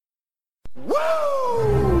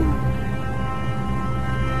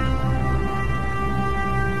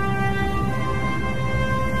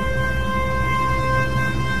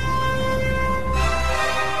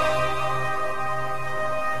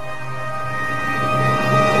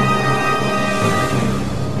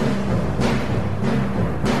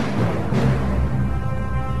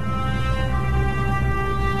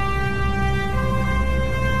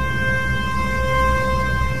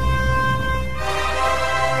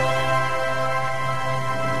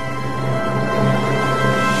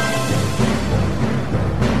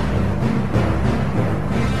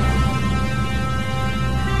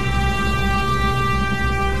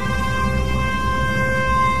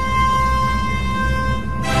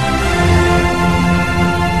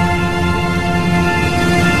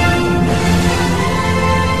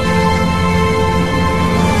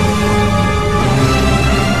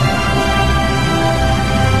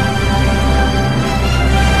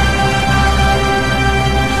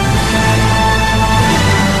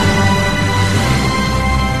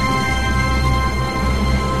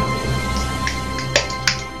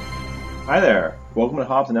Hi there, welcome to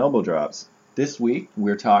Hops and Elbow Drops. This week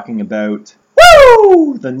we're talking about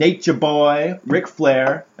the Nature Boy, Ric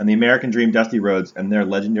Flair, and the American Dream, Dusty Rhodes, and their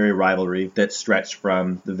legendary rivalry that stretched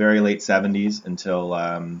from the very late 70s until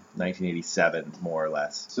 1987, more or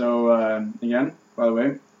less. So, again, by the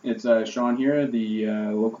way, it's Sean here, the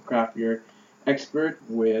local craft beer expert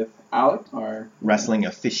with Alex, our wrestling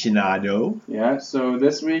aficionado. Yeah, so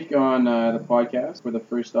this week on the podcast, for the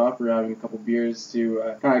first off, we're having a couple beers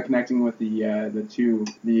to kind of connecting with the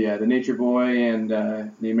Nature Boy and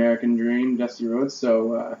the American Dream, Dusty Rhodes.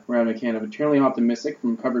 So we're having a can of Eternally Optimistic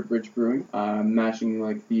from Covered Bridge Brewing, matching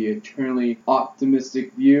like the eternally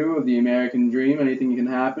optimistic view of the American Dream. Anything can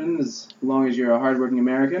happen as long as you're a hardworking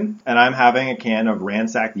American. And I'm having a can of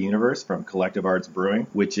Ransack the Universe from Collective Arts Brewing,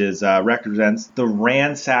 which is represents the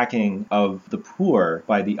ransacking of the poor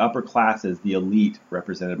by the upper classes, the elite,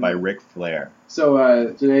 represented by Ric Flair.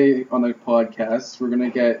 So today on the podcast, we're going to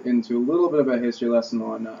get into a little bit of a history lesson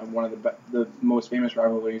on one of the most famous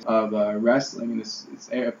rivalries of wrestling, and it's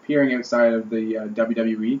appearing outside of the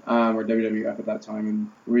WWE, or WWF at that time,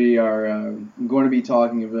 and we are going to be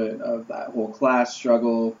talking a bit of that whole class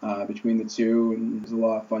struggle between the two, and there's a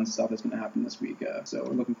lot of fun stuff that's going to happen this week, so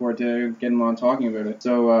we're looking forward to getting on talking about it.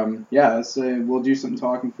 So we'll do some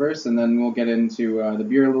talking first, and then we'll get into the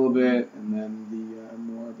beer a little bit, and then the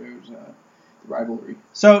more about rivalry.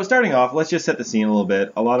 So starting off, let's just set the scene a little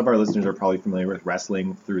bit. A lot of our listeners are probably familiar with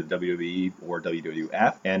wrestling through the WWE or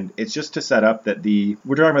WWF, and it's just to set up that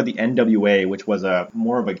we're talking about the NWA, which was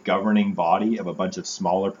more of a governing body of a bunch of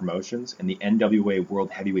smaller promotions, and the NWA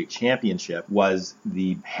World Heavyweight Championship was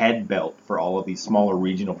the head belt for all of these smaller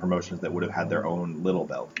regional promotions that would have had their own little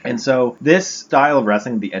belt. And so this style of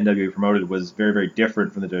wrestling the NWA promoted was very, very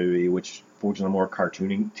different from the WWE, which focused on a more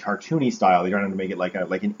cartoony style. They tried to make it like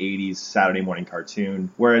an 80s Saturday morning cartoon,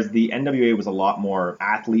 whereas the NWA was a lot more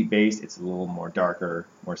athlete-based. It's a little more darker,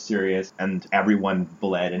 more serious, and everyone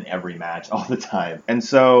bled in every match all the time. And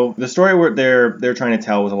so the story where they're trying to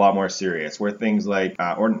tell was a lot more serious, where things like,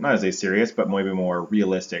 or not as serious, but maybe more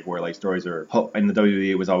realistic, where like stories are, in the WWE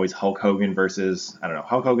it was always Hulk Hogan versus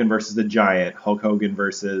the Giant, Hulk Hogan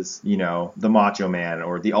versus, the Macho Man,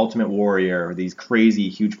 or the Ultimate Warrior, or these crazy,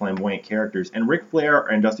 huge, flamboyant characters. And Ric Flair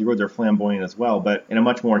and Dusty Rhodes are flamboyant as well, but in a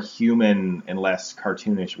much more human and less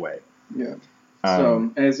cartoonish way. Yeah.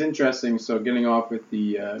 And it's interesting. So getting off with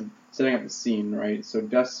the setting up the scene, right? So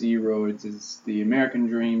Dusty Rhodes is the American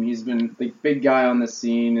Dream. He's been the big guy on the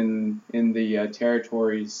scene in the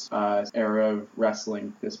territories era of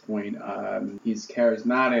wrestling at this point. He's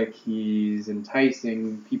charismatic. He's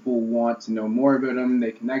enticing. People want to know more about him.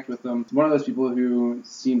 They connect with him. One of those people who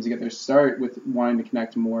seems to get their start with wanting to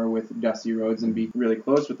connect more with Dusty Rhodes and be really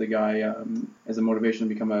close with the guy as a motivation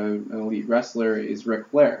to become an elite wrestler is Ric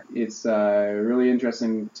Flair. It's really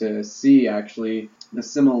interesting to see, actually, the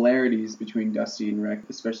similarities between Dusty and Rick,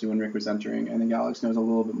 especially when Rick was entering. I think Alex knows a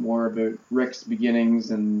little bit more about Rick's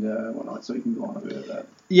beginnings and whatnot, so he can go on a bit of that.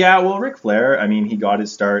 Yeah, well, Ric Flair, I mean, he got his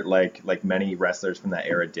start like many wrestlers from that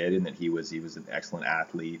era did, in that he was an excellent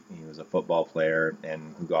athlete. He was a football player,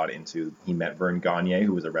 and he met Vern Gagne,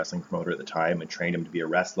 who was a wrestling promoter at the time, and trained him to be a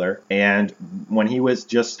wrestler. And when he was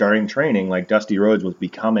just starting training, like, Dusty Rhodes was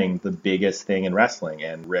becoming the biggest thing in wrestling,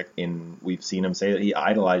 and we've seen him say that he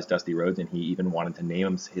idolized Dusty Rhodes, and he even wanted to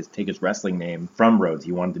take his wrestling name from Rhodes.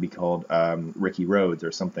 He wanted to be called Ricky Rhodes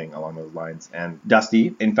or something along those lines. And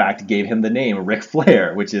Dusty, in fact, gave him the name Ric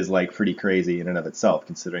Flair, which is like pretty crazy in and of itself,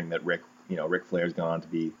 considering that Rick Ric Flair's gone on to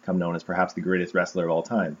become known as perhaps the greatest wrestler of all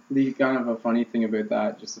time. The kind of a funny thing about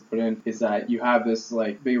that, just to put in, is that you have this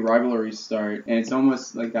like big rivalry start, and it's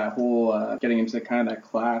almost like that whole getting into kind of that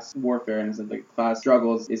class warfare and it's like class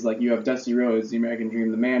struggles is like you have Dusty Rhodes, the American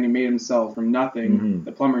Dream, the man who made himself from nothing,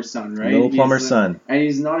 the plumber's son, right? Little plumber's son. And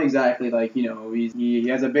he's not exactly like, he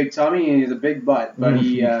has a big tummy and he has a big butt, but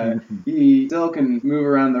he still can move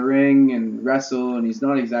around the ring and wrestle, and he's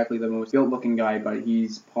not exactly the most built-looking guy, but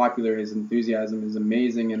he's popular. His enthusiasm is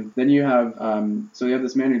amazing. And then you have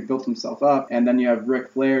this man who built himself up, and then you have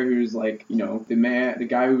Ric Flair, who's like, the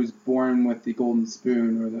guy who was born with the golden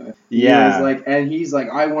spoon, or he's like,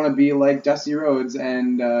 I want to be like Dusty Rhodes,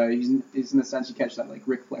 and he's in the sense you catch that like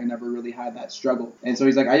Ric Flair never really had that struggle, and so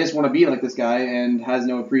he's like, I just want to be like this guy, and has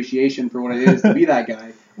no appreciation for what it is to be that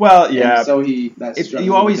guy. Well, yeah. And so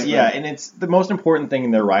and it's the most important thing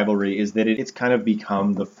in their rivalry is that it's kind of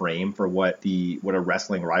become the frame for what a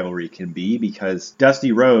wrestling rivalry can be, because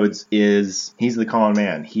Dusty Rhodes he's the common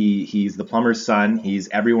man. He's the plumber's son. He's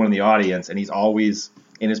everyone in the audience, and he's always.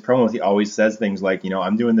 In his promos, he always says things like,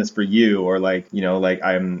 I'm doing this for you, or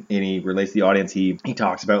and he relates to the audience. He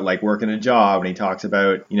talks about like working a job, and he talks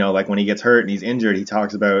about, like when he gets hurt and he's injured, he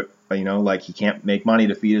talks about, like he can't make money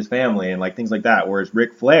to feed his family and like things like that. Whereas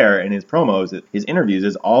Ric Flair in his promos, his interviews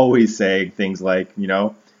is always saying things like,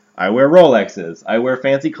 I wear Rolexes, I wear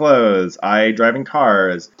fancy clothes, I drive in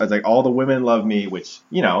cars. It's like all the women love me, which,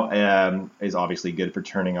 is obviously good for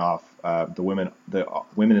turning off the women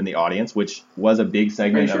in the audience, which was a big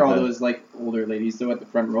segment. I'm sure all those like older ladies though at the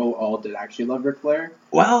front row all did actually love Ric Flair.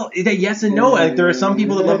 Well, yes and no. Like there are some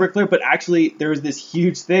people that love Ric Flair, but actually there was this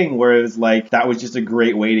huge thing where it was like that was just a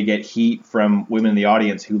great way to get heat from women in the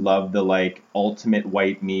audience who loved the like ultimate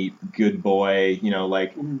white meat, good boy,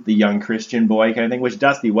 the young Christian boy kind of thing, which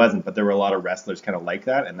Dusty wasn't, but there were a lot of wrestlers kind of like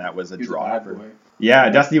that, and that was a draw for. Yeah,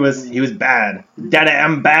 Dusty was bad. Daddy,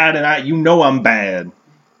 I'm bad, and I'm bad.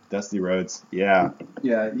 Dusty Rhodes, yeah.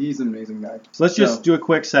 Yeah, he's an amazing guy. So let's just do a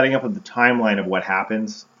quick setting up of the timeline of what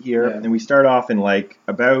happens here. Yeah. And we start off in like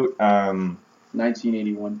about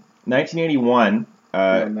 1981. 1981.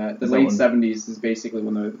 The late 70s is basically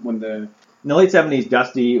when the in the late 70s,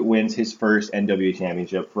 Dusty wins his first NWA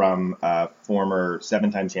championship from former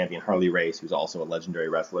 7-time champion Harley Race, who's also a legendary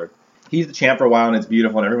wrestler. He's the champ for a while, and it's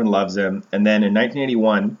beautiful, and everyone loves him. And then in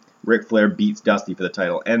 1981, Ric Flair beats Dusty for the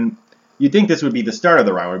title. And you'd think this would be the start of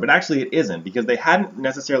the rivalry, but actually it isn't, because they hadn't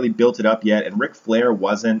necessarily built it up yet, and Ric Flair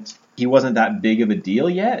wasn't that big of a deal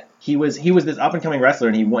yet. He was this up-and-coming wrestler,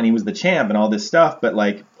 and he was the champ and all this stuff, but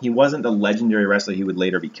like he wasn't the legendary wrestler he would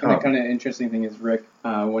later become. And the kind of interesting thing is Rick,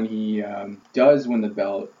 when he does win the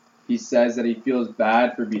belt, he says that he feels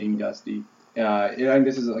bad for beating Dusty. I think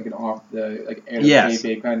this is like an off the like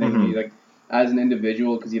kayfabe kind of thing. He, like as an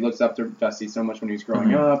individual, because he looks up to Dusty so much when he was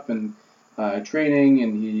growing up and training,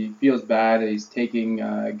 and he feels bad that he's taking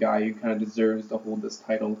a guy who kind of deserves to hold this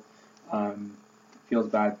title. Feels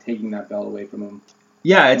bad taking that belt away from him.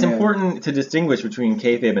 Yeah, it's important to distinguish between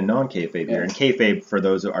kayfabe and non-kayfabe here. And kayfabe, for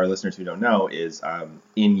those of our listeners who don't know, is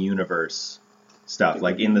in-universe stuff.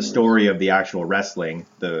 Like in the story of the actual wrestling,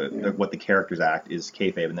 what the characters act is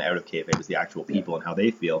kayfabe, and the out of kayfabe is the actual people and how they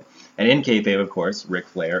feel. And in kayfabe, of course, Ric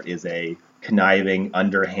Flair is a conniving,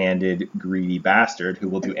 underhanded, greedy bastard who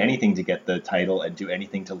will do anything to get the title and do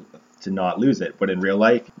anything to not lose it. But in real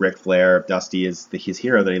life, Ric Flair, Dusty is his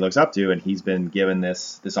hero that he looks up to, and he's been given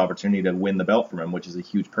this opportunity to win the belt from him, which is a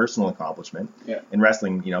huge personal accomplishment. Yeah. In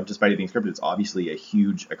wrestling, despite it being scripted, it's obviously a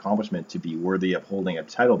huge accomplishment to be worthy of holding a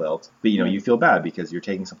title belt. But you feel bad because you're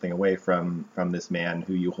taking something away from this man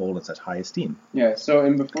who you hold in such high esteem. Yeah. So,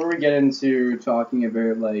 and before we get into talking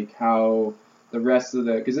about like how the rest of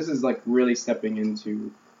because this is like really stepping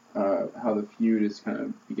into how the feud is kind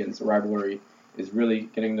of begins, the rivalry is really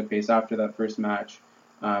getting the pace after that first match.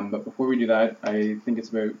 But before we do that, I think it's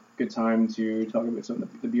about good time to talk about some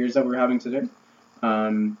of the beers that we're having today.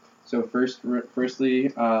 So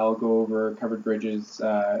firstly, I'll go over Covered Bridge's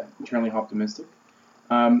Eternally Optimistic.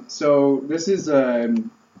 So this is a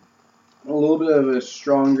little bit of a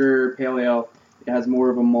stronger pale ale. It has more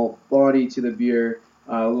of a malt body to the beer,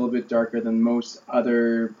 a little bit darker than most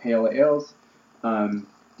other pale ales.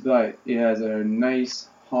 But it has a nice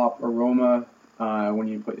hop aroma when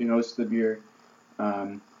you put your nose to the beer,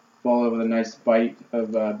 followed with a nice bite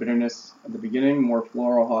of bitterness at the beginning, more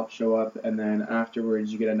floral hops show up, and then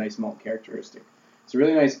afterwards you get a nice malt characteristic. It's a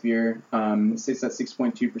really nice beer. It sits at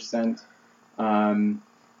 6.2%, and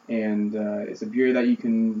it's a beer that you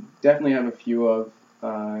can definitely have a few of,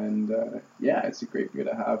 it's a great beer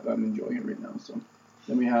to have. I'm enjoying it right now. So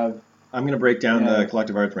then we have... I'm going to break down the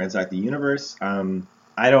Collective Arts Ransack the Universe.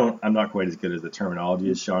 I'm not quite as good as the terminology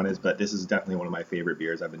as Sean is, but this is definitely one of my favorite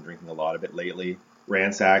beers. I've been drinking a lot of it lately.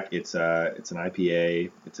 Ransack, it's an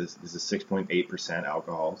IPA. This is 6.8%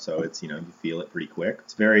 alcohol, so it's, you feel it pretty quick.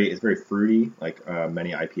 It's very fruity, like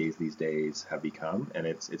many IPAs these days have become, and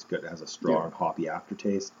it's good. It has a strong hoppy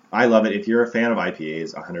aftertaste. I love it. If you're a fan of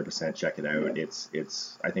IPAs, 100% check it out. Yeah.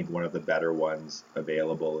 It's I think one of the better ones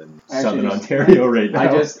available in Southern Ontario right now.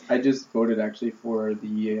 I just voted actually for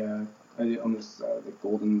the the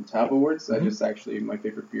Golden Tap Awards. Mm-hmm. I just actually my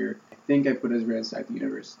favorite beer. I think I put it as Ransack the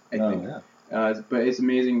Universe. I think. Yeah. But it's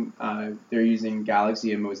amazing. They're using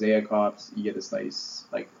Galaxy and Mosaic hops. You get this nice,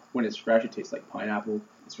 like, when it's fresh, it tastes like pineapple.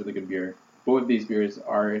 It's really good beer. Both of these beers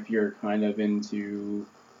are, if you're kind of into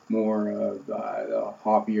more of the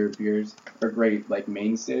hoppier beers, are great, like,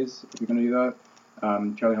 mainstays, if you're going to do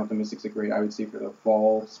that. Charlie Hopton Mystic's a great, I would say, for the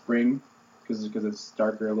fall, spring, because it's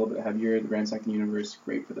darker, a little bit heavier. The Ransack Universe,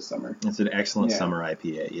 great for the summer. It's an excellent summer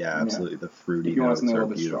IPA. Yeah, absolutely. Yeah. The fruity notes are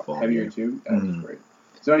beautiful. Heavier, too. That's great.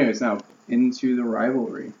 So anyways, now into the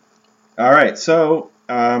rivalry. All right, so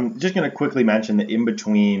just going to quickly mention that in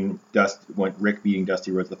between when Rick beating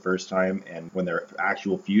Dusty Rhodes the first time and when their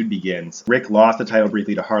actual feud begins, Rick lost the title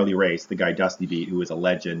briefly to Harley Race, the guy Dusty beat, who is a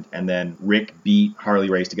legend, and then Rick beat Harley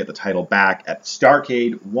Race to get the title back at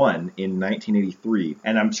Starrcade 1 in 1983.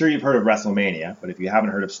 And I'm sure you've heard of WrestleMania, but if you haven't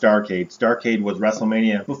heard of Starrcade was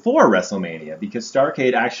WrestleMania before WrestleMania, because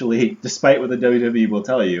Starrcade actually, despite what the WWE will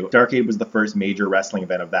tell you, Starrcade was the first major wrestling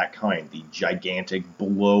event of that kind, the gigantic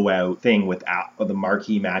blowout thing with the marquee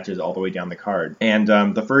matches all the way down the card. And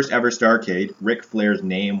the first ever Starrcade, Ric Flair's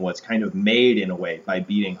name was kind of made in a way by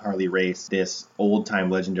beating Harley Race, this old-time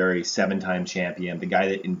legendary 7-time champion, the guy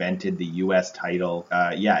that invented the U.S. title.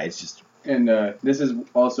 It's just... And this is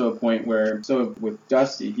also a point where, so with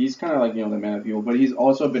Dusty, he's kind of like, the man of people, but he's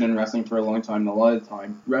also been in wrestling for a long time, and a lot of the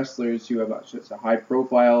time, wrestlers who have just a high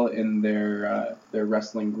profile in their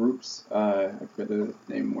wrestling groups, I forget the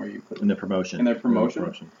name where you put it. In their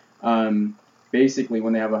promotion. Basically,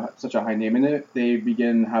 when they have such a high name in it, they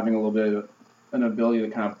begin having a little bit of an ability to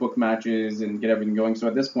kind of book matches and get everything going. So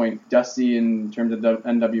at this point, Dusty, in terms of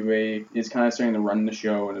NWA, is kind of starting to run the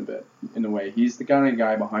show in a way. He's the kind of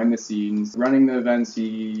guy behind the scenes, running the events,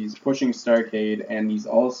 he's pushing Starrcade, and he's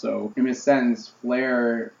also, in a sense,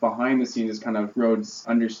 Flair behind the scenes is kind of Rhodes'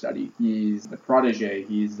 understudy. He's the protege.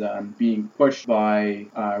 He's being pushed by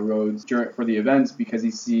Rhodes for the events because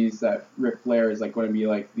he sees that Ric Flair is like going to be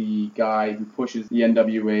like the guy who pushes the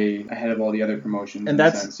NWA ahead of all the other promotions. And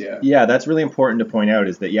that's really important to point out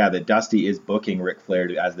is that Dusty is booking Ric Flair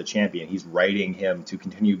as the champion. He's writing him to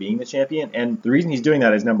continue being the champion, and the reason he's doing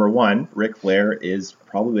that is, number one, Ric Flair is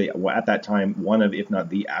probably at that time one of, if not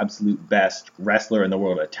the absolute best wrestler in the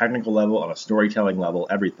world at a technical level, on a storytelling level,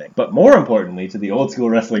 everything. But more importantly, to the old school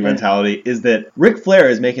wrestling mentality, is that Ric Flair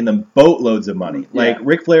is making them boatloads of money. Like,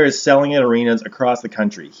 Ric Flair is selling at arenas across the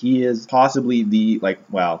country. He is possibly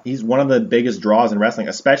he's one of the biggest draws in wrestling,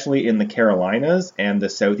 especially in the Carolinas and the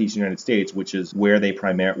Southeast United States, which is where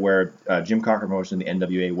Jim Cocker Promotion, the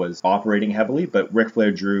NWA, was operating heavily, but Ric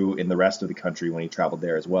Flair drew in the rest of the country when he traveled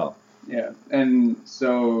there as well. Yeah, and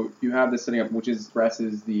so you have this setting up, which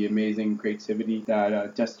expresses the amazing creativity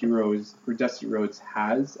that Dusty Rhodes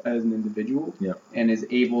has as an individual, and is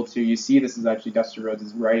able to. You see, this is actually Dusty Rhodes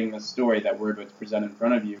is writing a story that we're about to present in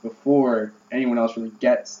front of you before anyone else really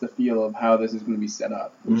gets the feel of how this is going to be set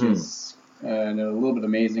up, which is. And a little bit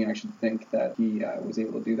amazing, I should think, that he was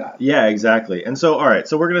able to do that. Yeah, exactly. And so, all right,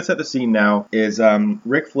 so we're going to set the scene now. Is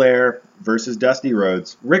Ric Flair versus Dusty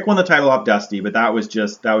Rhodes. Rick won the title off Dusty, but that was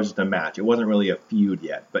just a match. It wasn't really a feud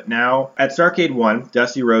yet. But now, at Starrcade 1,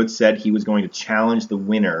 Dusty Rhodes said he was going to challenge the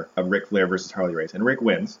winner of Ric Flair versus Harley Race. And Rick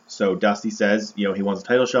wins. So Dusty says, he wants a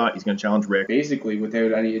title shot. He's going to challenge Rick. Basically,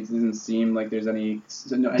 without any, it doesn't seem like there's any...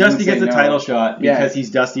 Dusty gets a title shot because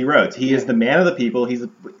he's Dusty Rhodes. He is the man of the people. He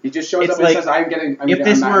just shows up and says, if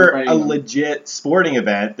this were a legit sporting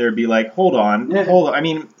event, there'd be like, hold on. I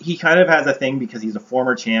mean, he kind of has a thing because he's a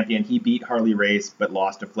former champion. He beat Harley Race but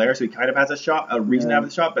lost to Flair, so he kind of has a reason to have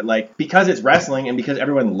the shot. But like, because it's wrestling and because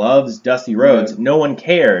everyone loves Dusty Rhodes, no one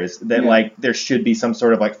cares that like there should be some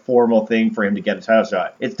sort of like formal thing for him to get a title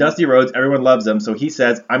shot. It's Dusty Rhodes. Everyone loves him, so he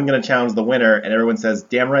says, "I'm going to challenge the winner," and everyone says,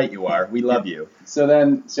 "Damn right you are. We love you." So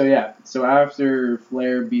after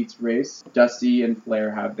Flair beats Race, Dusty and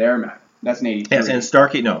Flair have their match. That's an 83. Yes, and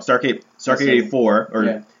Starrcade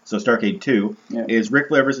 84, so Starrcade 2, is Ric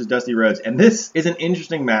Flair versus Dusty Rhodes. And this is an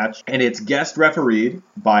interesting match, and it's guest refereed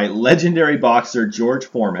by legendary boxer George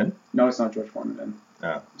Foreman. No, it's not George Foreman, then.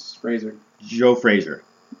 Oh. It's Fraser. Joe Frazier.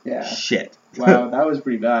 Yeah. Shit. Wow, that was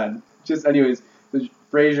pretty bad. Anyways,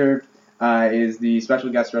 Frazier, is the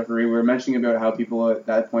special guest referee. We were mentioning about how people at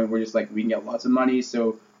that point were just like, we can get lots of money,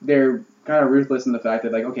 so they're kind of ruthless in the fact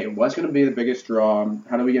that, like, okay, what's going to be the biggest draw?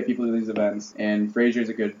 How do we get people to these events? And Fraser's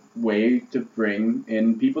a good way to bring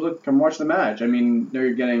in people to come watch the match. I mean,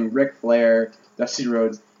 they're getting Ric Flair, Dusty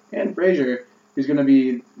Rhodes, and Fraser, who's going to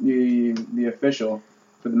be the official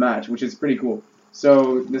for the match, which is pretty cool.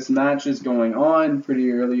 So this match is going on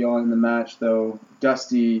pretty early on in the match, though.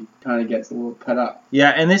 Dusty kind of gets a little cut up. Yeah,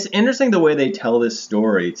 and it's interesting the way they tell this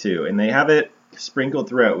story, too. And they have it sprinkled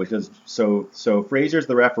throughout, which is so Fraser's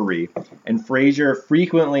the referee, and Fraser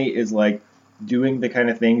frequently is like doing the kind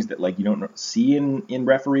of things that like you don't see in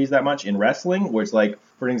referees that much in wrestling, where it's like,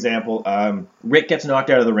 for example, Rick gets knocked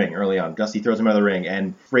out of the ring early on. Dusty throws him out of the ring,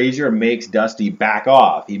 and Fraser makes Dusty back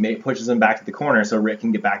off. He pushes him back to the corner so Rick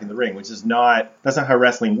can get back in the ring, which is that's not how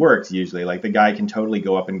wrestling works usually. Like the guy can totally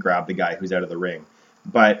go up and grab the guy who's out of the ring,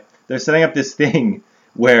 but they're setting up this thing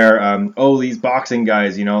where these boxing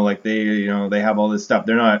guys, like they have all this stuff.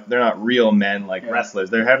 They're not real men like wrestlers.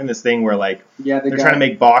 They're having this thing where like they're trying to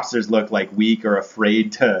make boxers look like weak or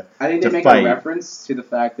afraid to I think they to make fight. a reference to the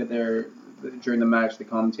fact that they're during the match. The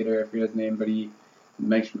commentator, I forget his name, but he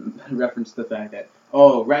makes reference to the fact that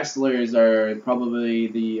wrestlers are probably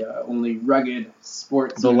the only rugged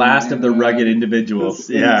sports. The last of the rugged individuals.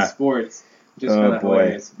 In sports, which is kind of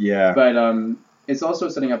hilarious. Yeah. But it's also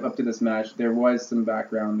setting up to this match. There was some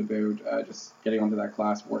background about just getting onto that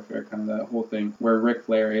class warfare, kind of that whole thing, where Ric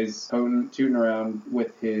Flair is tooting around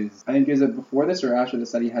with his, I think, is it before this or after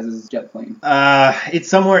this that he has his jet plane? It's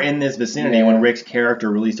somewhere in this vicinity when Rick's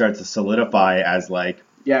character really starts to solidify as like,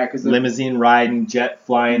 because limousine riding, jet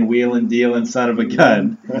flying, wheeling, dealing, son of a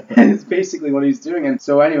gun. And it's basically what he's doing. And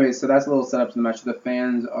so anyways, so that's a little setup to the match. The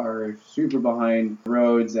fans are super behind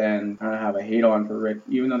Rhodes and kind of have a hate on for Rick,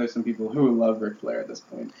 even though there's some people who love Ric Flair at this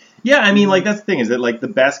point. Yeah, I mean, like, that's the thing, is that, like, the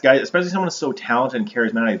best guy, especially someone so talented and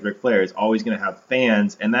charismatic as Ric Flair, is always going to have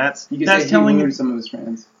fans, and that's telling you some of his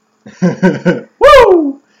fans.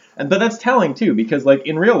 Woo! But that's telling, too, because, like,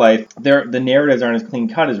 in real life, the narratives aren't as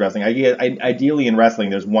clean-cut as wrestling. Ideally, in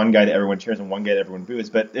wrestling, there's one guy that everyone cheers and one guy that everyone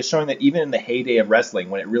boos, but it's showing that even in the heyday of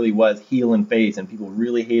wrestling, when it really was heel and face, and people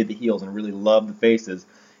really hated the heels and really loved the faces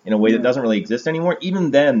in a way that doesn't really exist anymore, even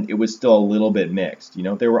then, it was still a little bit mixed.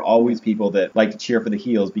 There were always people that like to cheer for the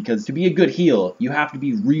heels, because to be a good heel, you have to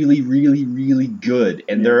be really, really, really good,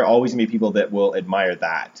 and there are always going to be people that will admire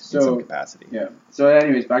that in some capacity. Yeah. So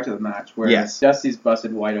anyways, back to the match, where Dusty's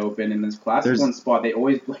busted wide open in this classic one spot.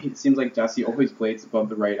 It seems like Dusty always plates above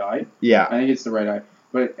the right eye. Yeah. I think it's the right eye.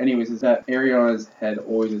 But anyways, is that area on his head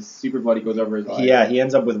always is super bloody, goes over his eye. Yeah, he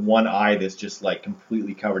ends up with one eye that's just like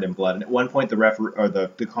completely covered in blood. And at one point,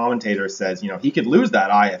 the commentator says, he could lose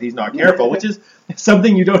that eye if he's not careful, which is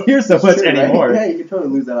something you don't hear so much anymore. Right? Yeah, you could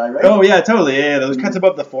totally lose that eye, right? Oh yeah, totally. Yeah, those cuts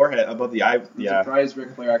above the forehead, above the eye. I'm surprised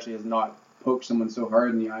Ric Flair actually has not poked someone so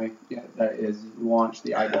hard in the eye that is launched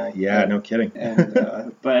the eyeball. Yeah, no kidding.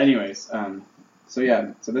 And but anyways, so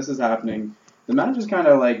this is happening. The match is kind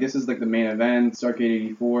of like, this is like the main event, Starrcade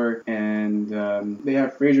 84, and they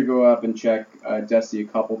have Fraser go up and check Dusty a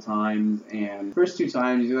couple times, and first two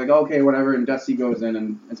times he's like, okay, whatever, and Dusty goes in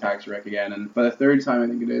and attacks Rick again, and by the third time I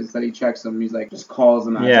think it is that he checks him, he's like, just calls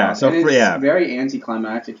the match off. And it's very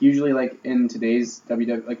anticlimactic. Usually, like in today's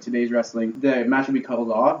today's wrestling, the match would be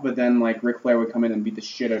called off, but then like Ric Flair would come in and beat the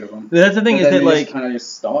shit out of him. That's the thing, is that like kind of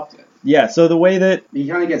just stopped it. Yeah, so the way that he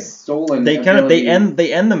kind of gets stolen. They end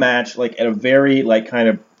the match like at a very like kind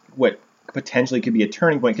of what potentially could be a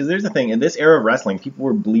turning point, because there's the thing, in this era of wrestling, people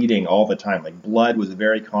were bleeding all the time. Like blood was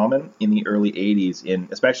very common in the early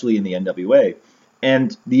 80s, especially in the NWA.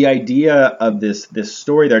 And the idea of this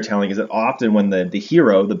story they're telling is that often when the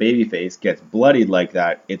hero, the babyface, gets bloodied like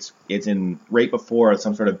that, it's in right before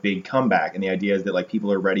some sort of big comeback. And the idea is that like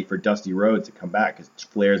people are ready for Dusty Rhodes to come back because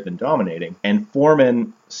Flair's been dominating. And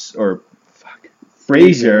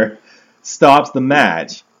Fraser stops the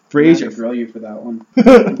match. Fraser, I grill you for that one.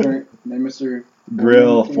 Mr.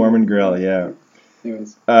 Grill, Foreman Grill, yeah.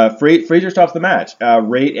 Anyways, Fraser stops the match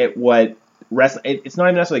right at what. It's not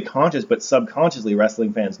even necessarily conscious, but subconsciously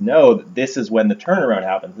wrestling fans know that this is when the turnaround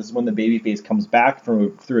happens. This is when the babyface comes back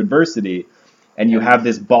through adversity, and you have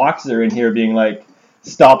this boxer in here being like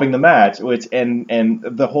stopping the match, and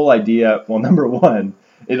the whole idea. Well, number one,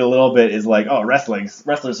 it a little bit is like,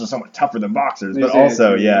 wrestlers are so much tougher than boxers, but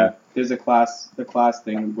also there's the class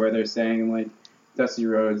thing where they're saying like Dusty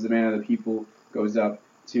Rhodes, the man of the people, goes up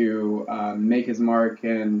to make his mark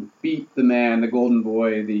and beat the man, the golden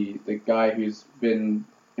boy, the guy who's been,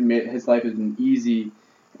 his life has been easy,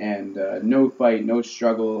 and no fight, no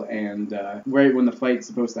struggle, and right when the fight's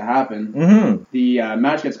supposed to happen, the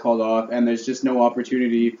match gets called off, and there's just no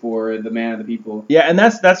opportunity for the man of the people. Yeah, and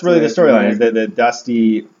that's really the storyline, is that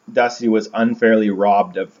Dusty was unfairly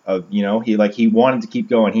robbed of he wanted to keep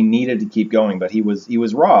going, he needed to keep going, but he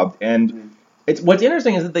was robbed. And it's what's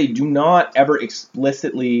interesting is that they do not ever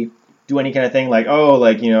explicitly do any kind of thing like,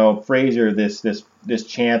 Frazier, this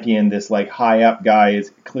champion, this like high up guy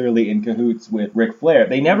is clearly in cahoots with Ric Flair.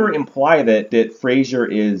 They never imply that Frazier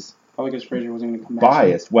is probably because Frazier wasn't going to come back.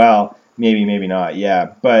 Biased. Well, maybe not.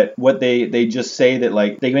 Yeah, but what they just say that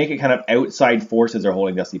like they make it kind of outside forces are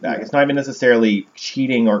holding Dusty back. Yeah. It's not even necessarily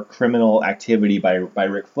cheating or criminal activity by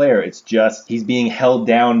Ric Flair. It's just he's being held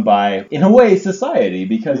down by, in a way, society,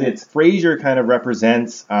 because it's Frazier kind of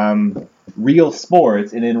represents real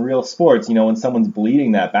sports, and in real sports, when someone's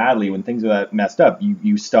bleeding that badly, when things are that messed up,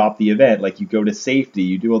 you stop the event, like you go to safety,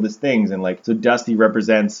 you do all these things, and like so Dusty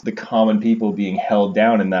represents the common people being held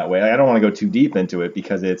down in that way. I don't want to go too deep into it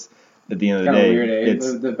because it's at the end of the day, weird,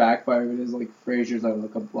 it's the backfire of it is like Frazier's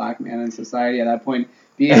like a black man in society at that point.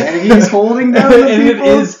 And he's holding down the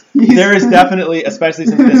people. There is definitely, especially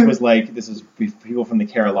since this was people from the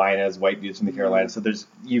Carolinas, white dudes from the Carolinas. So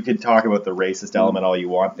you could talk about the racist element all you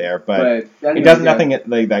want there, but it does nothing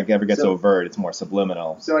like that ever gets overt. It's more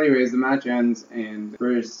subliminal. So, anyways, the match ends, and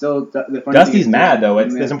we're still Dusty's mad though.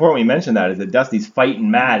 It's important we mention that is that Dusty's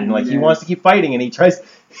fighting mad, and he wants to keep fighting, and he tries.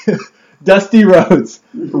 Dusty Rhodes,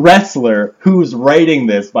 wrestler, who's writing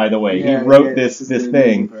this, by the way, he wrote this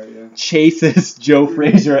thing. Chases Joe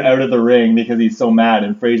Frazier out of the ring because he's so mad,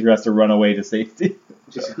 and Frazier has to run away to safety.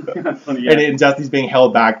 Funny, and Dusty's being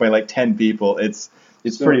held back by like 10 people. It's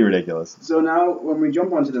pretty ridiculous. So now, when we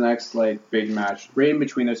jump onto the next big match, right in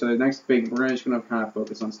between there, so the next big, we're just going to kind of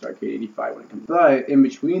focus on Starrcade 85 when it comes. But in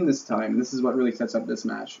between this time, this is what really sets up this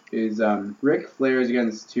match, is Ric Flair is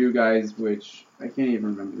against two guys, which I can't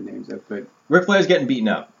even remember the names of, but Ric Flair's getting beaten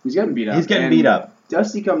up. He's getting beat up.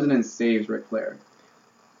 Dusty comes in and saves Ric Flair.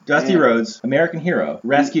 Dusty Rhodes, American hero,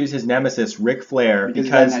 rescues his nemesis Ric Flair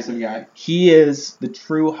because nice of a guy. He is the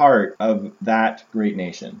true heart of that great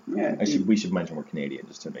nation. Yeah, we should mention we're Canadian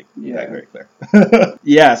just to make that very clear.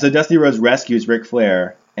 Yeah, so Dusty Rhodes rescues Ric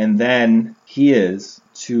Flair, and then he is,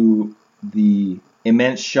 to the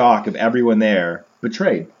immense shock of everyone there,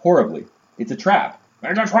 betrayed horribly. It's a trap.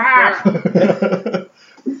 It's a trap!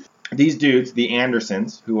 These dudes, the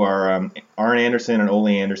Andersons, who are Arn Anderson and Ole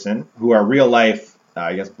Anderson, who are real life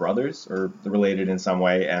brothers or related in some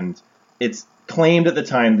way, and it's claimed at the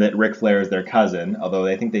time that Ric Flair is their cousin, although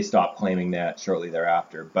I think they stopped claiming that shortly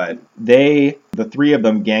thereafter. But the three of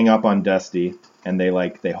them gang up on Dusty, and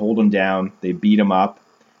they hold him down, they beat him up,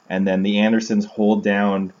 and then the Andersons hold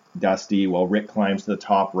down Dusty while Rick climbs to the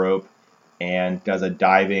top rope and does a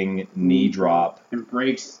diving knee drop. And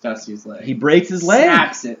breaks Dusty's leg. He breaks his leg.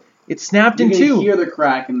 Snaps it. It snapped in two. You can hear the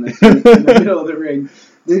crack in the middle of the ring.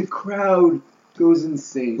 The crowd goes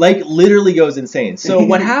insane. Literally goes insane. So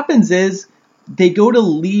what happens is they go to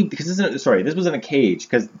leave, because this was in a cage,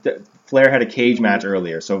 because Flair had a cage match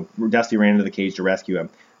earlier, so Dusty ran into the cage to rescue him.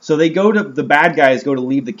 So the bad guys go to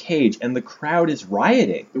leave the cage, and the crowd is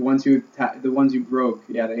rioting. The ones who broke,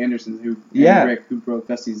 the Andersons Rick who broke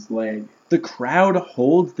Dusty's leg. The crowd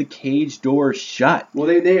holds the cage door shut. Well,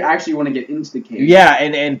 they actually want to get into the cage.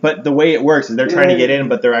 Yeah, but the way it works is they're trying to get in,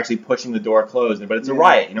 but they're actually pushing the door closed. But it's a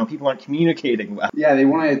riot. People aren't communicating well. Yeah, they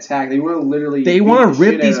want to attack. They want to literally. They want to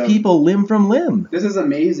rip these people limb from limb. This is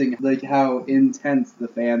amazing, how intense the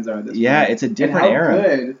fans are. It's a different era.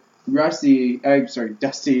 And how good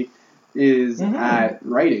Dusty is at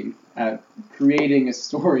writing, at creating a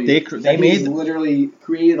story. He's literally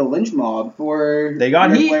created a lynch mob for Ric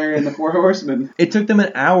Flair and the Four Horsemen. It took them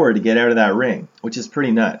an hour to get out of that ring, which is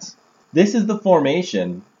pretty nuts. This is the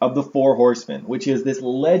formation of the Four Horsemen, which is this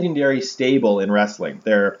legendary stable in wrestling.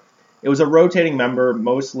 It was a rotating member,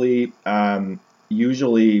 mostly,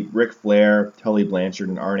 usually Ric Flair, Tully Blanchard,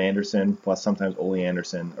 and Arn Anderson, plus sometimes Ole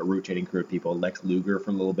Anderson, a rotating crew of people, Lex Luger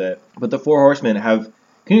for a little bit. But the Four Horsemen have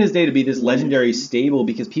continued to this day to be this legendary stable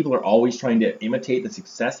because people are always trying to imitate the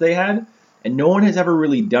success they had, and no one has ever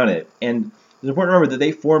really done it. And it's important to remember that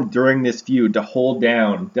they formed during this feud to hold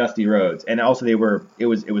down Dusty Rhodes, and also it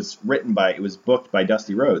was booked by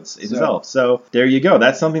Dusty Rhodes himself. So there you go.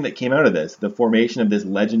 That's something that came out of this, the formation of this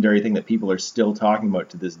legendary thing that people are still talking about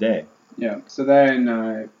to this day. Yeah, so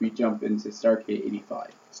then we jump into Starrcade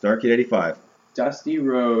 85. Starrcade 85. Dusty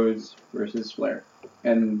Rhodes versus Flair.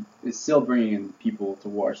 And it's still bringing in people to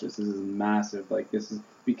watch this. This is massive. This is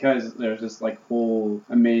because there's this, whole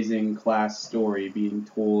amazing class story being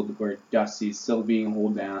told where Dusty's still being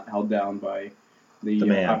held down by the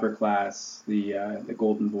man. upper class, the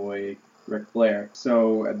golden boy, Ric Flair.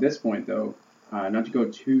 So at this point, though, not to go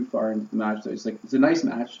too far into the match, though, it's a nice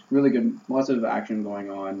match, really good, lots of action going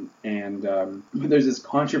on, and but there's this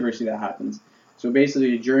controversy that happens. So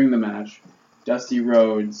basically, during the match, Dusty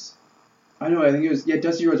Rhodes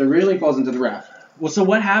originally falls into the ref. Well, so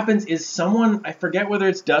what happens is someone, I forget whether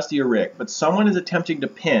it's Dusty or Rick, but someone is attempting to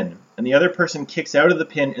pin, and the other person kicks out of the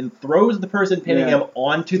pin and throws the person pinning him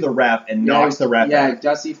onto the ref and knocks the ref out. Yeah,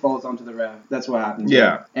 Dusty falls onto the ref. That's what happens. Yeah.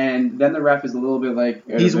 Right? And then the ref is a little bit like...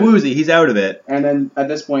 He's woozy. He's out of it. And then at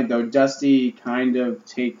this point, though, Dusty kind of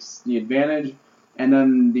takes the advantage, and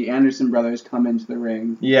then the Anderson brothers come into the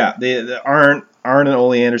ring. Yeah, Arn and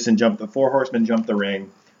Ole Anderson the Four Horsemen jump the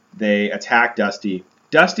ring. They attack Dusty.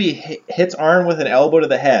 Dusty hits Arn with an elbow to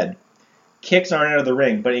the head, kicks Arn out of the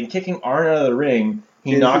ring, but in kicking Arn out of the ring,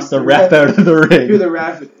 he knocks the ref out of the ring. The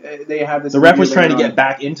ref, they have this. The ref was trying to get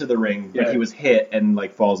back into the ring, but he was hit and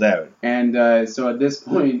falls out. And so at this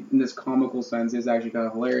point, in this comical sense, it's actually kind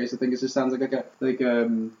of hilarious. I think it just sounds like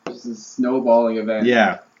just a snowballing event.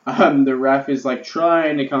 Yeah. The ref is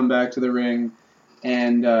trying to come back to the ring,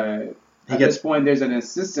 and at this point, there's an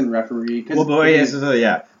assistant referee. Before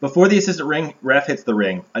the assistant ref hits the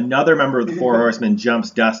ring, another member of the Four Horsemen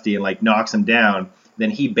jumps Dusty and knocks him down. Then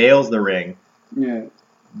he bails the ring. Yeah.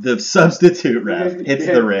 The substitute ref hits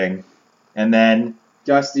the ring, and then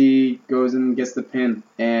Dusty goes and gets the pin,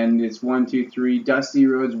 and it's 1, 2, 3. Dusty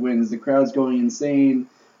Rhodes wins. The crowd's going insane,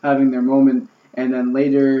 having their moment, and then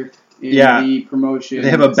later in the promotion, they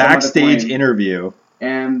have a backstage interview,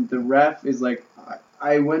 and the ref is like,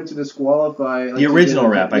 I went to disqualify... the original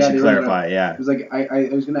ref, I should clarify, yeah. It was I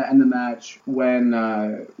was going to end the match when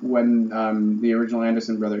the original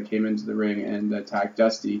Anderson brother came into the ring and attacked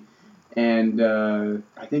Dusty. And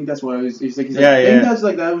I think that's what I was... He's like,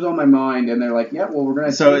 that was on my mind. And they're like, we're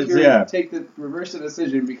going to take the reverse the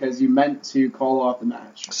decision because you meant to call off the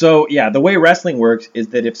match. So, the way wrestling works is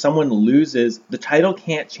that if someone loses, the title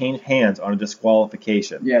can't change hands on a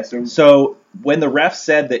disqualification. Yeah, So when the ref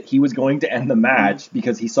said that he was going to end the match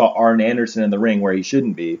because he saw Arn Anderson in the ring where he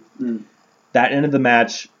shouldn't be, that ended the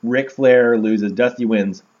match. Ric Flair loses, Dusty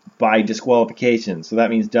wins by disqualification. So that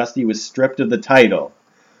means Dusty was stripped of the title.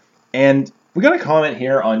 And we got a comment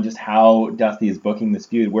here on just how Dusty is booking this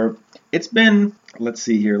feud, where it's been, let's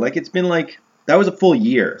see here, that was a full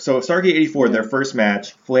year. So Starrcade 84, their first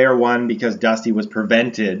match, Flair won because Dusty was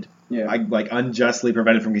prevented, unjustly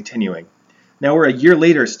prevented from continuing. Now we're a year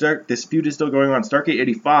later, this feud is still going on. Starrcade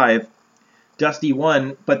 85, Dusty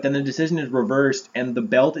won, but then the decision is reversed and the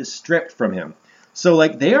belt is stripped from him. So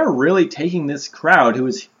they are really taking this crowd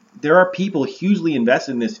there are people hugely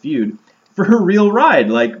invested in this feud for a real ride.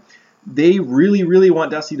 They really, really want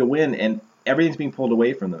Dusty to win, and everything's being pulled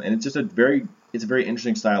away from them. And it's just a very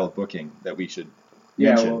interesting style of booking that we should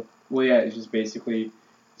mention. It's just basically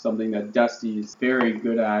something that Dusty is very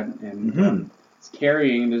good at, and it's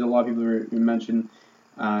carrying. There's a lot of people who mention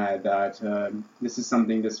that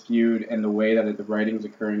this feud and the way that the writing is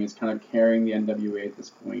occurring is kind of carrying the NWA at this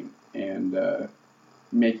point and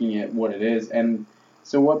making it what it is. And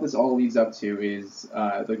so what this all leads up to is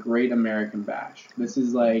the Great American Bash. This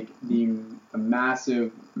is a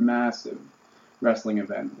massive, massive wrestling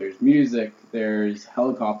event. There's music. There's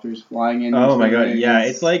helicopters flying in. Oh my god! Yeah,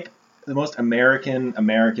 it's the most American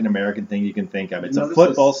thing you can think of. It's a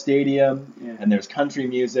football stadium, and there's country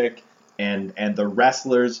music, and the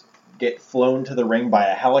wrestlers get flown to the ring by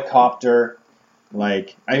a helicopter.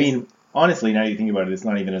 Honestly, now you think about it, it's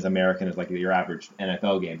not even as American as your average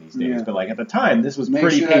NFL game these days. But at the time, this was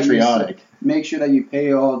pretty patriotic. Make sure that you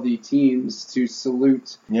pay all the teams to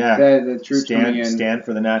salute the troops coming in. Stand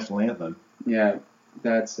for the national anthem. Yeah,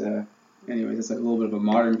 that's anyways. It's a little bit of a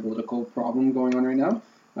modern political problem going on right now.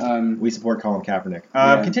 We support Colin Kaepernick.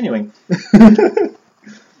 Continuing.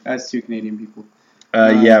 As two Canadian people.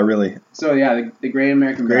 Really. So the Great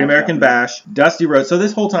American Bash. Dusty Rhodes. So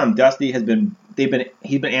this whole time, Dusty he's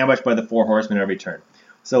been ambushed by the Four Horsemen every turn.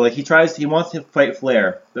 So he wants to fight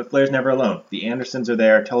Flair, but Flair's never alone. The Andersons are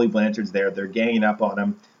there, Tully Blanchard's there, they're ganging up on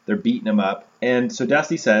him, they're beating him up. And so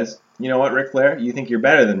Dusty says, you know what, Ric Flair, you think you're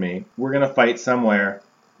better than me. We're going to fight somewhere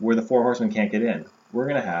where the Four Horsemen can't get in. We're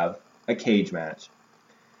going to have a cage match.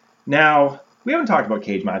 Now, we haven't talked about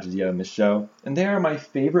cage matches yet on this show, and they are my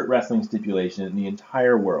favorite wrestling stipulation in the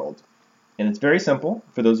entire world. And it's very simple,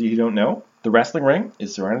 for those of you who don't know. The wrestling ring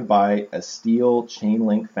is surrounded by a steel chain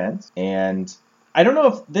link fence, and I don't know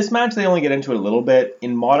if this match, they only get into it a little bit.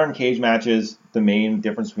 In modern cage matches, the main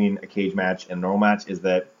difference between a cage match and a normal match is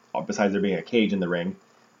that, besides there being a cage in the ring,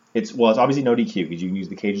 it's obviously no DQ, because you can use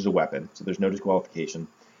the cage as a weapon, so there's no disqualification.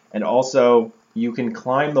 And also, you can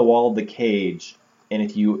climb the wall of the cage and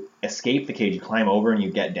if you escape the cage, you climb over and you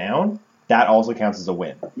get down, that also counts as a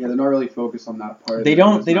win. Yeah, they're not really focused on that part. They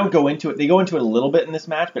don't go into it. They go into it a little bit in this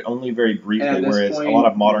match, but only very briefly. Whereas a lot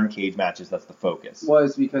of modern cage matches, that's the focus. Well,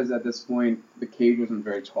 it's because at this point the cage wasn't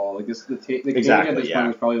very tall. Like the cage at this point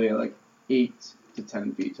was probably like 8 to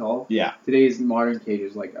 10 feet tall. Yeah. Today's modern cage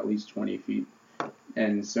is like at least 20 feet,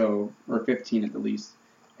 and so or 15 at the least,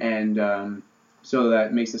 and so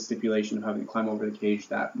that makes the stipulation of having to climb over the cage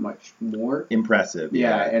that much more impressive.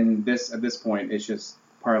 Yeah, and at this point it's just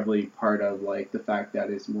probably part of like the fact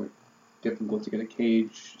that it's more difficult to get a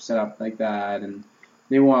cage set up like that, and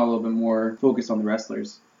they want a little bit more focus on the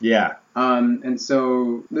wrestlers. Yeah. And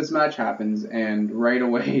so this match happens, and right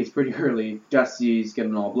away, it's pretty early. Dusty's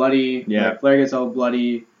getting all bloody. Yeah. Flair gets all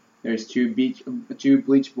bloody. There's two bleach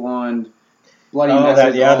blonde bloody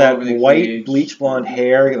messes all over the white cage. bleach blonde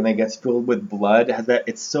hair, and it gets filled with blood.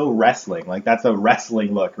 It's so wrestling. Like that's a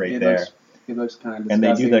wrestling look there. It looks kind of disgusting. And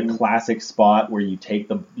they do the classic spot where you take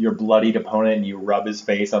your bloodied opponent and you rub his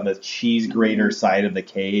face on the cheese grater side of the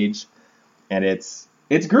cage, and it's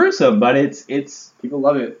gruesome, but it's people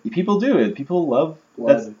love it. People do it. People love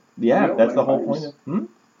blood. That's the whole point.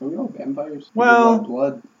 Are we all vampires? Well,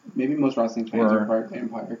 blood. Maybe most wrestling fans are part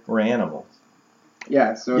vampire. We're animals.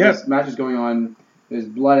 Yeah. So this match is going on. There's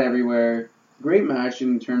blood everywhere. Great match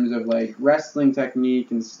in terms of like wrestling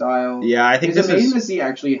technique and style. Yeah, I think it's amazing to see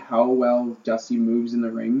actually how well Dusty moves in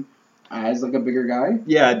the ring as like a bigger guy.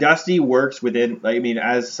 Yeah, Dusty works within. Like, I mean,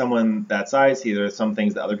 as someone that size, there are some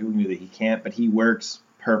things that other people can do that he can't, but he works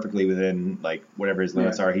perfectly within like whatever his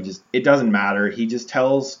limits are. It doesn't matter.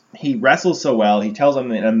 He wrestles so well. He tells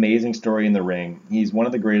them an amazing story in the ring. He's one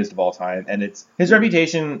of the greatest of all time, and his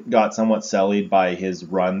reputation got somewhat sullied by his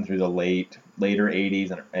run through the later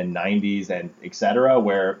 80s and 90s and etc.,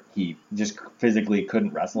 where he just physically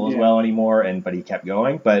couldn't wrestle as well anymore, but he kept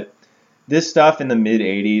going. But this stuff in the mid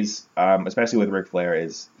 80s, especially with Ric Flair,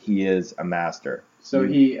 he is a master. So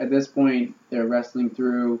at this point, they're wrestling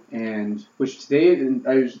through, and which today, and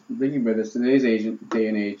I was thinking about this, today's day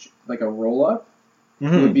and age, like a roll-up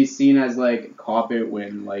would be seen as like a cop-out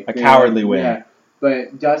win. Like a cowardly win. Yeah,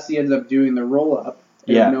 but Dusty ends up doing the roll-up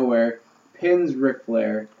out of nowhere, pins Ric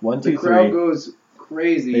Flair. 1, 2, 3. The crowd goes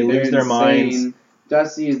crazy. They lose their minds.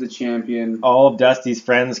 Dusty is the champion. All of Dusty's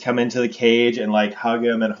friends come into the cage and like hug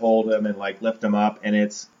him and hold him and like lift him up, and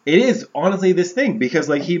it is honestly this thing because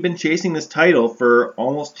like he'd been chasing this title for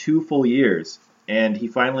almost 2 full years and he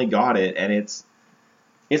finally got it, and it's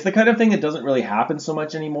the kind of thing that doesn't really happen so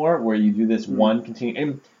much anymore where you do this one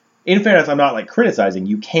continuing. In fairness, I'm not like criticizing.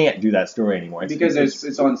 You can't do that story anymore because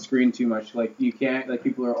it's on screen too much. Like you can't. Like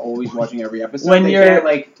people are always watching every episode. When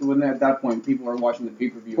at that point, people are watching the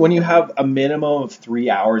pay-per-view. When you have a minimum of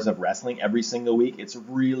 3 hours of wrestling every single week, it's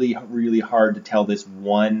really, really hard to tell this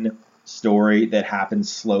one story that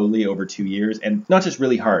happens slowly over 2 years, and not just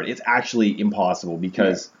really hard. It's actually impossible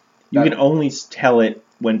because you can only tell it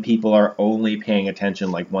when people are only paying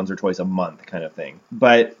attention, like once or twice a month, kind of thing.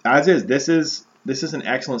 But this is an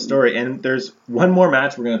excellent story, and there's one more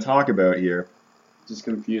match we're going to talk about here. Just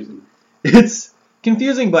confusing. It's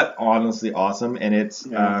confusing, but honestly awesome, and it's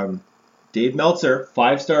Dave Meltzer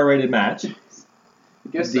 5-star rated match. I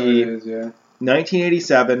guess so it is,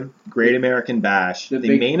 1987 Great American Bash, the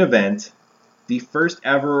main event, the first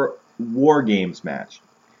ever War Games match.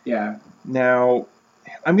 Yeah. Now,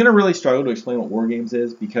 I'm going to really struggle to explain what War Games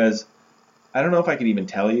is because I don't know if I could even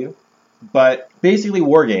tell you. But basically,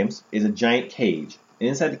 War Games is a giant cage, and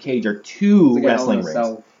inside the cage are 2 wrestling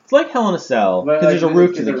rings. It's like Hell in a Cell because there's a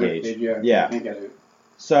roof to the cage. Yeah. I get it.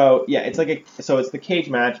 So it's the cage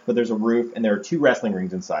match, but there's a roof, and there are 2 wrestling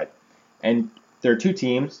rings inside, and there are 2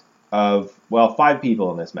 teams of 5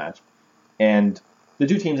 people in this match, and the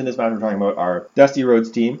 2 teams in this match we're talking about are Dusty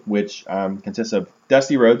Rhodes' team, which consists of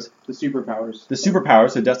Dusty Rhodes, the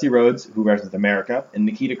Superpowers, so Dusty Rhodes, who represents America, and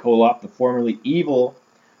Nikita Koloff, the formerly evil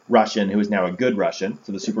Russian, who is now a good Russian.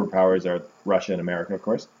 So the Superpowers are Russia and America, of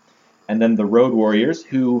course. And then the Road Warriors,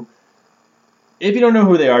 who, if you don't know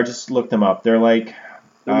who they are, just look them up. They're like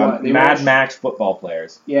Mad Max football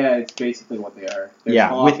players. Yeah, it's basically what they are.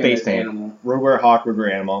 With face paint. Road Warrior Hawk, Road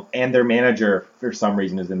Warrior Animal. And their manager, for some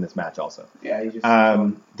reason, is in this match also. Yeah, he's just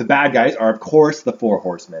the bad guys are, of course, the 4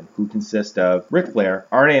 Horsemen, who consist of Ric Flair,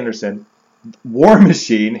 Arn Anderson, War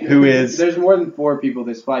Machine, who is... There's more than 4 people.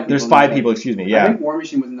 There's 5 people. There's 5 people, excuse me, yeah. I think War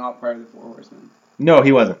Machine was not part of the 4 Horsemen. No,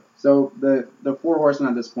 he wasn't. So the 4 Horsemen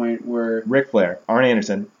at this point were... Ric Flair, Arn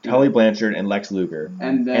Anderson, Tully Blanchard, and Lex Luger.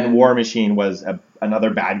 And War Machine was another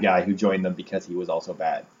bad guy who joined them because he was also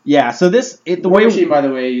bad. Yeah, so War Machine, by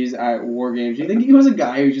the way, he's at War Games. Do you think he was a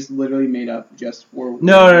guy who just literally made up just for...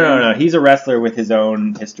 No. He's a wrestler with his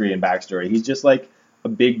own history and backstory. He's just like a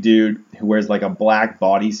big dude who wears like a black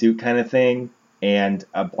bodysuit kind of thing and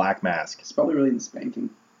a black mask. He's probably really into spanking.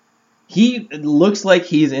 He looks like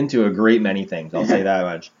he's into a great many things, I'll say that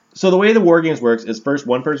much. So the way the War Games works is first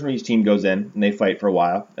one person from each team goes in and they fight for a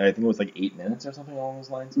while. I think it was like 8 minutes or something along those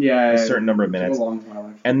lines. Yeah. A certain number of minutes. A long while,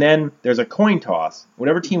 actually. And then there's a coin toss.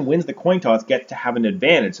 Whatever team wins the coin toss gets to have an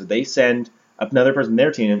advantage. So they send another person from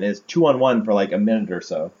their team and it's 2-on-1 for like a minute or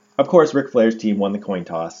so. Of course, Ric Flair's team won the coin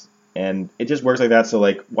toss. And it just works like that. So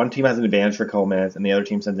like one team has an advantage for a couple minutes and the other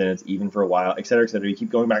team sends in it's even for a while, etc., etc. You keep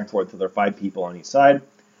going back and forth until there are 5 people on each side.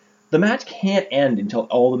 The match can't end until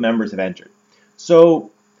all the members have entered.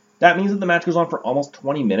 So that means that the match goes on for almost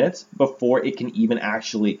 20 minutes before it can even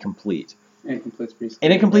actually complete. And it completes pretty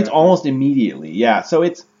And it completes almost immediately, yeah. So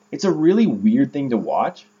it's a really weird thing to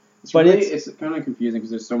watch. It's kind of confusing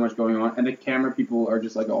because there's so much going on, and the camera people are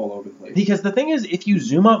just like all over the place. Because the thing is, if you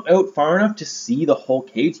zoom out far enough to see the whole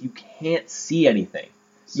cage, you can't see anything.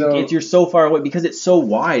 So you're so far away because it's so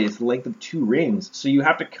wide. It's the length of 2 rings. So you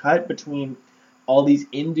have to cut between all these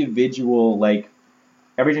individual, like,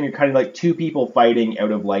 every time you're cutting like 2 people fighting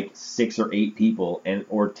out of like 6 or 8 people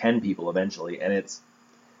or 10 people eventually, and it's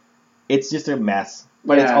just a mess.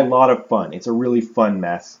 But it's a lot of fun. It's a really fun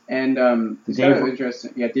mess. And it's kind of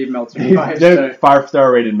interesting. Yeah, Dave Meltzer.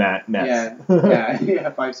 5-star rated mess. Yeah,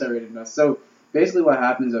 5-star rated mess. So basically what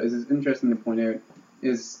happens, though, is it's interesting to point out,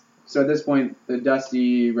 is so at this point, the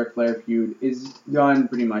Dusty Ric Flair feud is done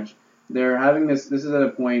pretty much. They're having this is at a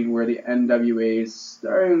point where the NWA is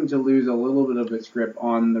starting to lose a little bit of its grip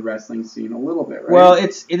on the wrestling scene, a little bit, right? Well,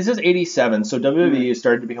 this is 87, so WWE is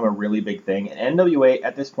starting to become a really big thing, and NWA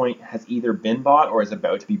at this point has either been bought or is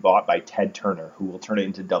about to be bought by Ted Turner, who will turn it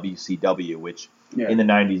into WCW, which in the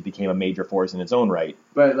 90s became a major force in its own right.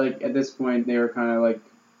 But like at this point, they were kind of like,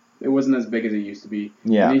 it wasn't as big as it used to be.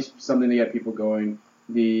 Yeah. It needs something to get people going.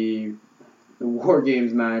 The War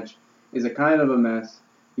Games match is a kind of a mess.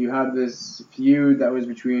 You have this feud that was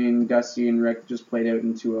between Dusty and Rick just played out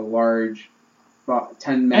into a large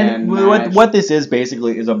 10-man match. What this is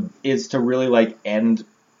basically is to really like end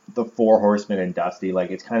the 4 Horsemen and Dusty.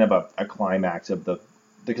 Like it's kind of a climax of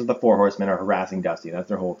because the 4 Horsemen are harassing Dusty. That's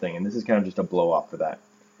their whole thing, and this is kind of just a blow up for that.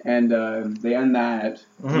 And they end that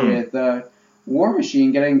with War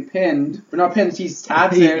Machine getting pinned, but not pinned. He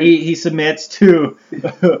taps him. He submits to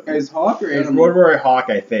his Hawk or his Road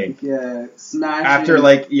Hawk, I think. Yeah, smashing. After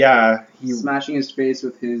he smashing his face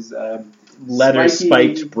with his leather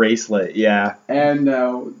spiked bracelet. Yeah, and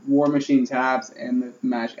War Machine taps, and the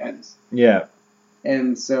match ends. Yeah,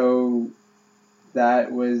 and so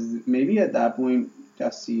that was maybe at that point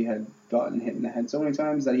Dusty had gotten hit in the head so many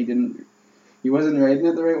times that he wasn't writing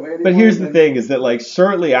it the right way anymore. But here's the thing, is that, like,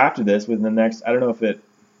 shortly after this, within the next, I don't know if in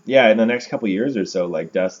the next couple years or so,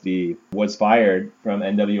 like, Dusty was fired from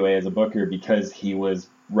NWA as a booker because he was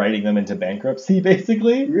writing them into bankruptcy,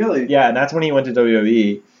 basically. Really? Yeah, and that's when he went to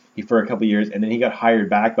WWE for a couple years, and then he got hired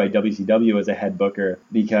back by WCW as a head booker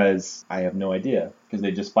because, I have no idea, because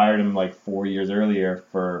they just fired him, like, 4 years earlier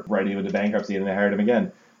for writing him into bankruptcy, and then they hired him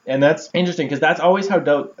again. And that's interesting because that's always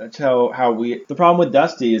the problem with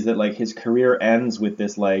Dusty is that like his career ends with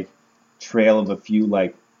this like trail of a few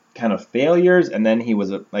like kind of failures, and then he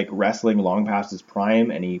was like wrestling long past his prime,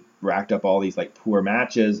 and he racked up all these like poor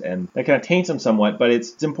matches, and that kind of taints him somewhat. But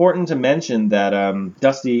it's important to mention that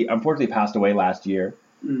Dusty unfortunately passed away last year,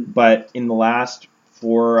 but in the last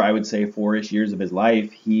 4-ish years of his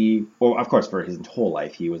life, of course for his whole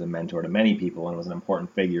life he was a mentor to many people and was an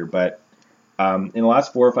important figure, but in the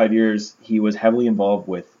last 4 or 5 years, he was heavily involved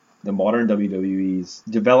with the modern WWE's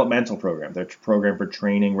developmental program, their program for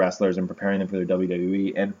training wrestlers and preparing them for their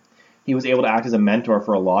WWE. And he was able to act as a mentor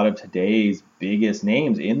for a lot of today's biggest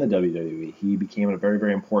names in the WWE. He became a very,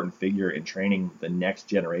 very important figure in training the next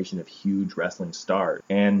generation of huge wrestling stars.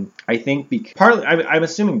 And I think I'm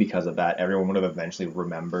assuming because of that, everyone would have eventually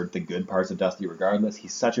remembered the good parts of Dusty regardless.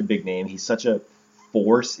 He's such a big name. He's such a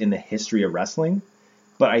force in the history of wrestling.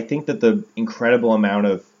 But I think that the incredible amount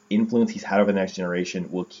of influence he's had over the next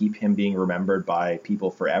generation will keep him being remembered by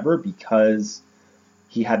people forever because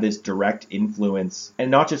he had this direct influence,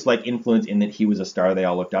 and not just like influence in that he was a star they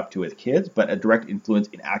all looked up to as kids, but a direct influence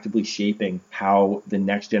in actively shaping how the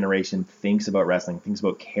next generation thinks about wrestling, thinks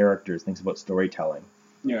about characters, thinks about storytelling.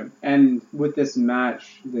 Yeah, and with this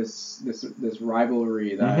match, this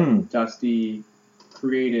rivalry that Dusty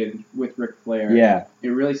created with Ric Flair, it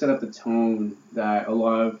really set up the tone that a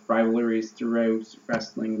lot of rivalries throughout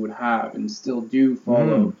wrestling would have and still do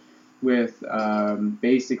follow with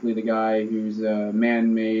basically the guy who's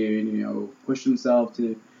man-made, pushed himself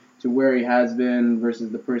to where he has been versus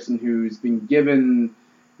the person who's been given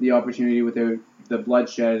the opportunity without the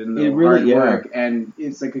bloodshed and the hard work, and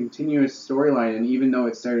it's a continuous storyline. And even though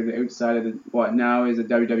it started outside of what now is a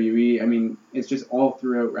WWE, I mean, it's just all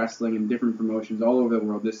throughout wrestling and different promotions all over the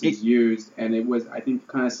world. This is used, and it was, I think,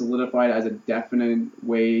 kind of solidified as a definite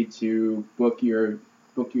way to book your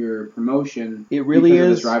promotion. It really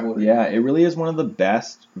is. Yeah, it really is one of the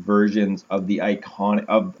best versions of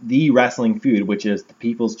the wrestling feud, which is the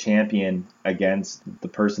people's champion against the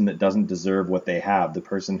person that doesn't deserve what they have, the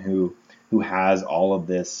person who has all of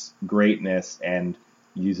this greatness and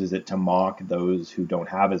uses it to mock those who don't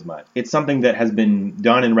have as much. It's something that has been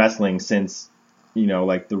done in wrestling since,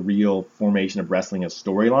 like the real formation of wrestling as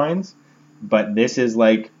storylines. But this is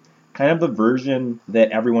like kind of the version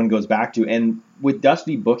that everyone goes back to. And with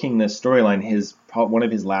Dusty booking this storyline, one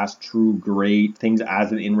of his last true great things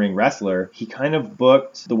as an in-ring wrestler, he kind of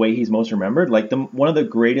booked the way he's most remembered. Like one of the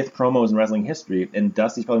greatest promos in wrestling history, and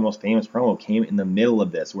Dusty's probably most famous promo, came in the middle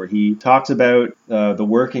of this, where he talks about the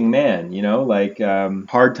working man,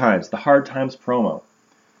 hard times, the hard times promo.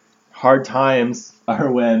 Hard times are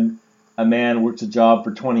when a man works a job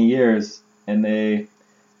for 20 years and they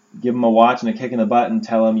give him a watch and a kick in the butt and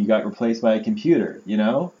tell him you got replaced by a computer,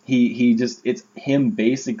 it's him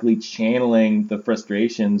basically channeling the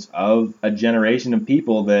frustrations of a generation of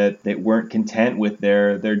people that weren't content with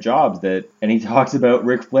their jobs, and he talks about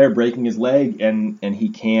Ric Flair breaking his leg and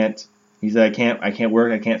he said, I can't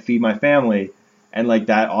work, I can't feed my family. And like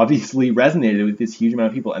that obviously resonated with this huge amount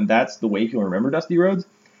of people, and that's the way people remember Dusty Rhodes.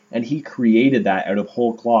 And he created that out of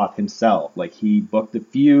whole cloth himself. Like, he booked the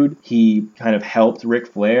feud. He kind of helped Ric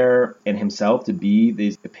Flair and himself to be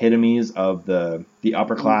these epitomes of the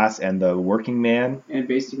upper class and the working man. And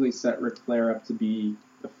basically set Ric Flair up to be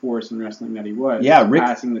the force in wrestling that he was. Yeah,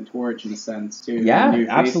 passing the torch in a sense to the new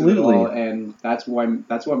absolutely. Face of it all. And that's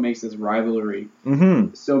what makes this rivalry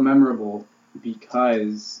so memorable,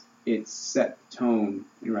 because it set the tone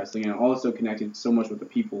in wrestling and also connected so much with the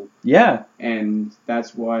people. Yeah. And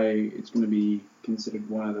that's why it's going to be considered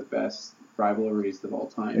one of the best rivalries of all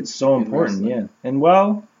time. It's so important, yeah. And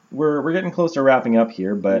well, we're getting close to wrapping up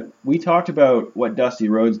here, but we talked about what Dusty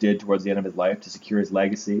Rhodes did towards the end of his life to secure his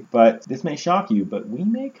legacy. But this may shock you, but we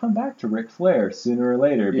may come back to Ric Flair sooner or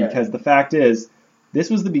later, because the fact is, this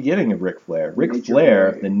was the beginning of Ric Flair. Ric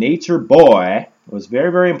Flair, the Nature Boy, was very,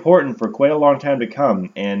 very important for quite a long time to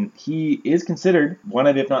come, and he is considered one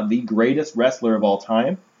of, if not the greatest wrestler of all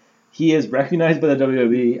time. He is recognized by the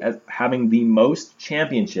WWE as having the most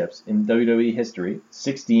championships in WWE history,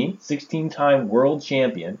 16-time world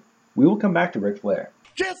champion. We will come back to Ric Flair.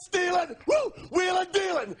 Get stealing, woo, wheeling,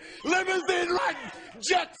 dealing, limousine riding,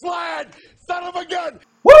 jet flying, son of a gun.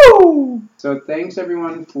 Woo! So thanks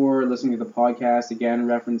everyone for listening to the podcast. Again,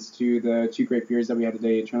 reference to the two great beers that we had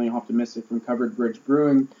today, Eternally Optimistic from Covered Bridge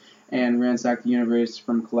Brewing and Ransack the Universe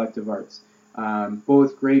from Collective Arts.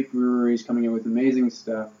 Both great breweries coming in with amazing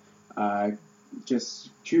stuff. Just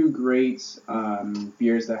two great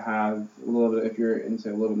beers that have a little bit, if you're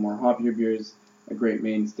into a little more hoppier beers, a great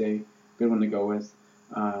mainstay, good one to go with.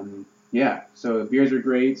 So the beers are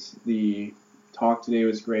great. The talk today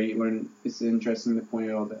was great. It's interesting to point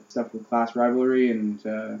out all that stuff with class rivalry, and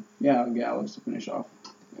I'll get Alex to finish off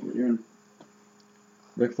what we're doing.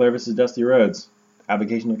 Ric Flair versus Dusty Rhodes.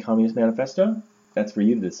 Application of the Communist Manifesto? That's for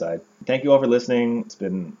you to decide. Thank you all for listening.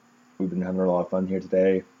 We've been having a lot of fun here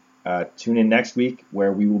today. Tune in next week,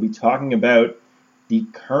 where we will be talking about the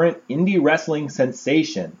current indie wrestling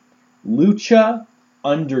sensation, Lucha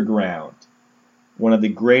Underground. One of the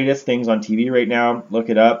greatest things on TV right now. Look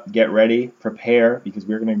it up, get ready, prepare, because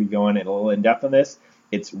we're going to be going a little in-depth on this.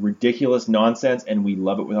 It's ridiculous nonsense, and we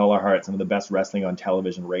love it with all our heart. Some of the best wrestling on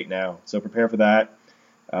television right now. So prepare for that.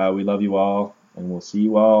 We love you all, and we'll see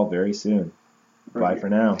you all very soon. Bye for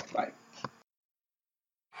now. Bye.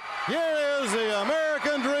 Here is the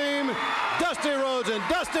American Dream, Dusty Rhodes. And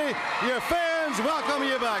Dusty, your fans welcome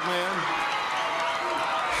you back, man.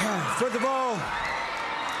 First of all,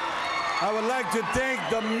 I would like to thank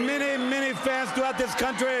the many, many fans throughout this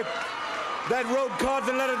country that wrote cards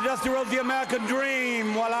and letters to Dusty Rhodes, the American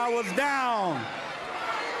Dream, while I was down.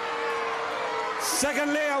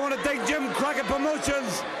 Secondly, I want to thank Jim Crockett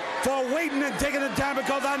Promotions for waiting and taking the time,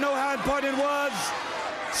 because I know how important it was.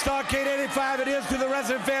 Starrcade 85, it is to the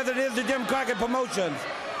wrestling fans, it is to Jim Crockett Promotions.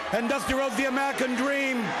 And Dusty Rhodes, the American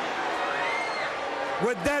Dream,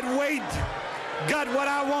 with that weight, got what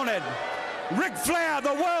I wanted. Ric Flair,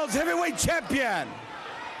 the world's heavyweight champion.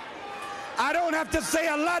 I don't have to say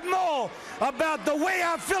a lot more about the way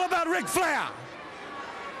I feel about Ric Flair.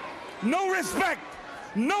 No respect,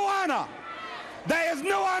 no honor. There is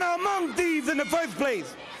no honor among thieves in the first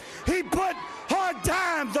place. He put hard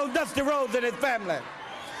times on Dusty Rhodes and his family.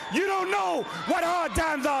 You don't know what hard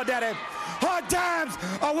times are, Daddy. Hard times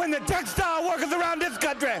are when the textile workers around this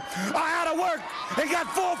country are out of work and got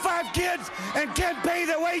 4 or 5 kids and can't pay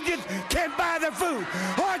their wages, can't buy their food.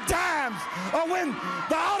 Hard times are when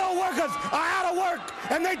the auto workers are out of work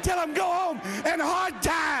and they tell them go home. And hard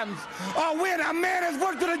times are when a man has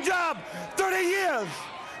worked at a job 30 years.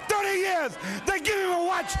 30 years. They give him a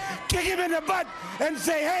watch, kick him in the butt, and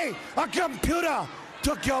say, hey, a computer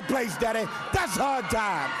took your place, Daddy. That's hard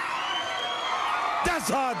time. That's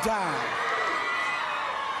hard time.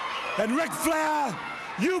 And Ric Flair,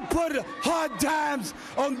 you put hard times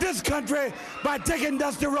on this country by taking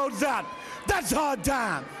Dusty Rhodes out. That's hard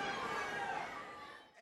time.